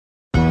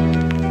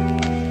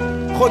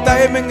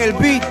JM en el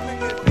beat.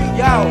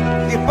 Yao,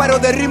 disparo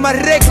de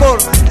RimaS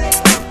Record.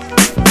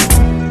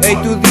 Ey,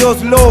 tu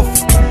Dios Love,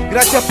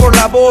 gracias por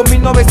la voz.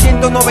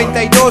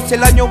 1992,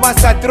 el año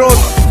más atroz.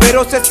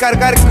 Feroz es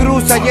cargar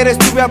cruz. Ayer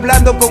estuve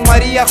hablando con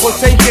María,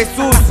 José y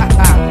Jesús.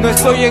 No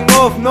estoy en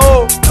off,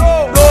 no.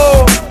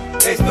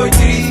 Estoy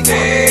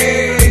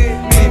triste,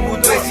 mi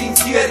mundo es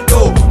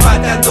incierto,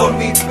 matando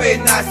mis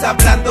penas,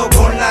 hablando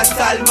con las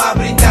almas,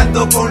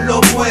 brindando con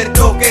los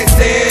muertos. ¡Qué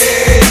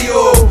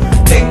serio!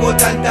 Tengo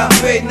tanta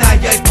pena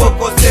y hay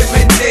poco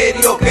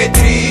cementerio. ¡Qué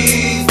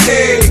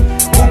triste!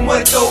 Un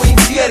muerto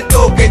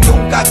incierto que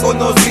nunca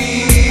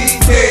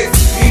conociste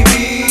y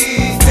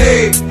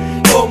viste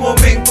cómo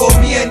me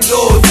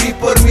encomiendo. Si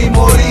por mí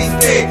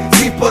moriste,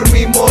 si por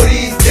mí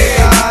moriste.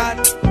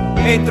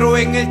 Entro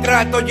en el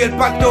trato y el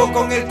pacto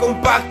con el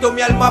compacto,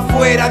 mi alma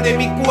fuera de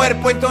mi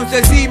cuerpo.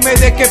 Entonces dime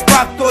de qué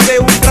pacto, de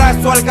un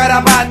trazo al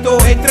garabato,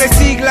 entre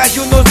siglas y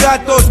unos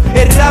datos.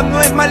 El rap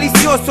no es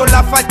malicioso,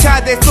 la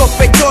fachada es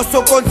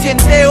sospechoso,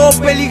 consciente o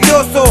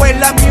peligroso. Es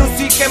la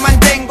music que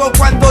mantengo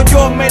cuando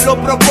yo me lo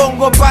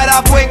propongo,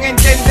 para buen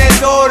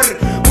entendedor.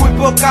 Muy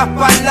pocas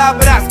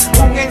palabras,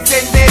 un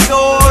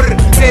encendedor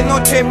de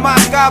noches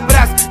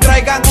macabras,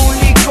 traigan un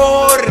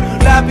licor.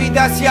 La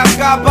vida se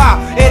acaba,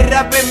 el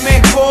rap es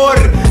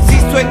mejor. Si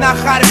suena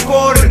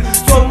hardcore,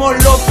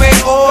 somos lo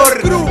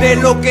peor. De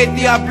lo que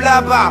te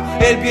hablaba,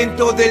 el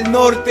viento del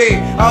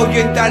norte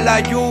ahuyenta la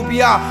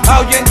lluvia,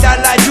 ahuyenta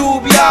la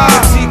lluvia.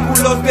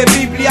 Versículos de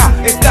Biblia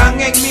están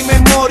en mi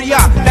memoria,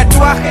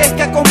 tatuajes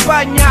que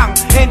acompañan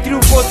en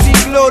triunfos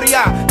y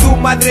gloria. Tu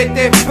madre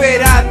te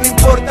espera, no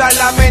importa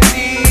la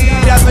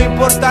mentira, no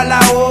importa la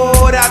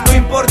hora, no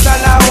importa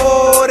la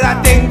hora.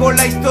 Tengo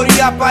la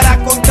historia para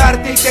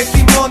contarte y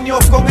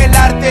testimonios con el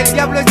arte. El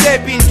diablo es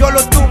débil, yo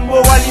lo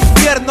tumbo, al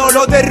infierno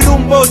lo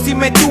derrumbo. Si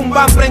me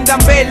tumban, prendan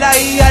vela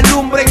y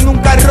alumbren.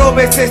 Nunca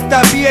robes,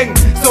 está bien,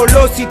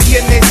 solo si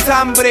tienes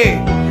hambre.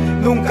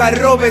 Nunca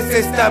robes,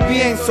 está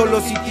bien,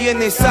 solo si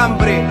tienes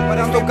hambre.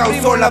 Esto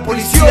causó la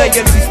policía y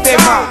el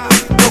sistema.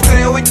 No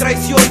creo en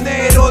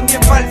traicionero ni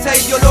en falsa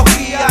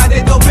ideología.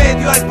 Dedo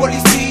medio al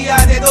policía,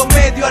 dedo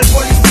medio al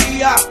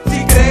policía.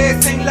 Si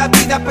crees en la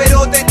vida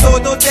pero de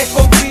todo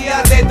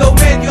desconfía. Dedo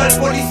medio al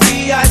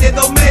policía,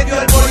 dedo medio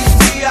al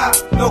policía.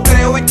 No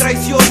creo en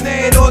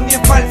traicionero ni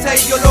en falsa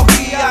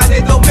ideología.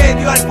 Dedo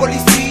medio al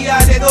policía,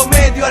 dedo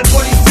medio al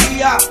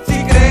policía.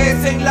 Si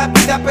crees en la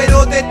vida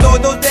pero de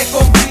todo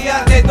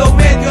desconfía. Dedo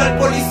medio al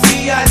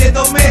policía,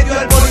 dedo medio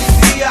al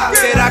policía.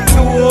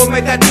 Interactúo,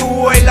 me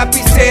tatúo el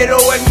lapicero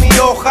en mi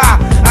hoja,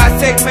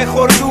 hacen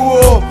mejor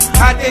dúo.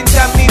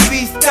 Atenta a mi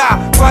vista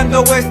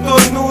cuando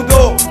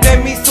estornudo, de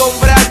mi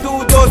sombra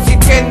dudo. Si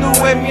que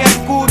nube mi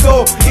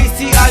escudo, y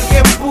si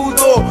alguien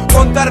pudo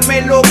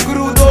contármelo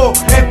crudo,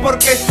 es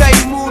porque está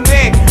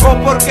inmune o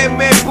porque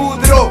me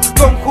pudro.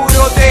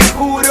 Conjuro, te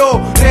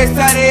juro,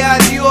 rezaré a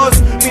Dios,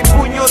 mis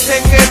puños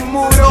en el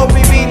muro.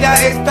 Mi vida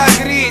está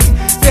gris,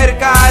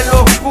 cerca al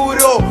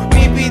oscuro.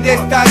 Mi vida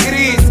está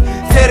gris,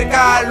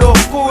 cerca al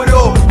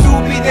oscuro.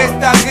 Tu vida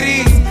está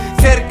gris,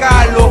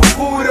 cerca al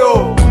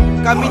oscuro.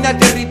 Camina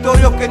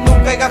territorios que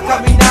nunca hayas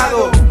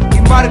caminado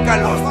y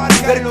márcalos.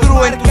 Del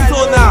crew en tu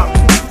zona,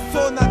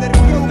 zona del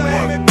crew.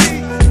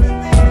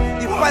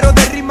 Disparo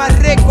de RimaS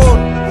Record.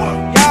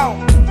 Yao,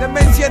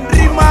 demencia en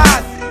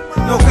RimaS.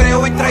 No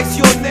creo en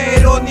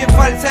traicionero ni en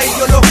falsa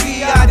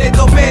ideología.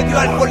 Dedo medio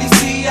al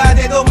policía,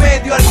 dedo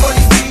medio al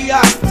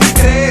policía. Si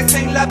crees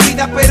en la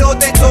vida pero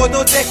de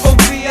todo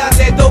desconfía.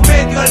 Dedo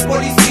medio al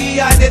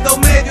policía, dedo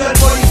medio al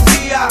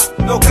policía.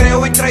 No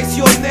creo en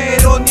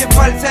traicionero ni en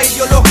falsa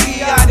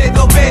ideología.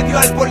 Dedo medio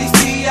al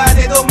policía,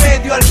 dedo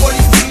medio al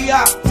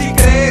policía. Si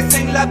crees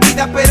en la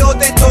vida pero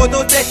de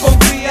todo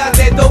desconfía.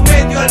 Dedo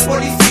medio al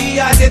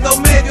policía, dedo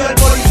medio al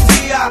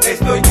policía.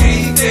 Estoy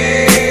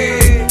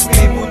triste,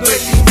 mi mundo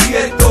es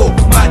incierto,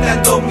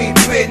 matando mis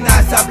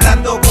penas,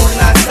 hablando con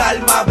las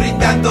almas,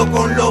 brindando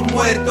con los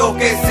muertos.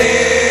 ¡Qué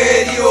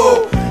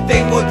serio!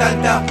 Tengo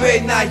tantas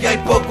penas y hay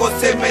poco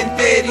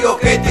cementerio.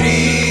 ¡Qué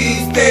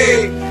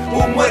triste!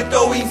 Un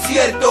muerto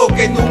incierto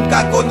que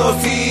nunca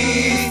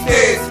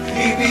conociste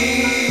y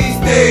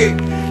viste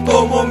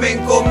cómo me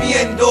encontré.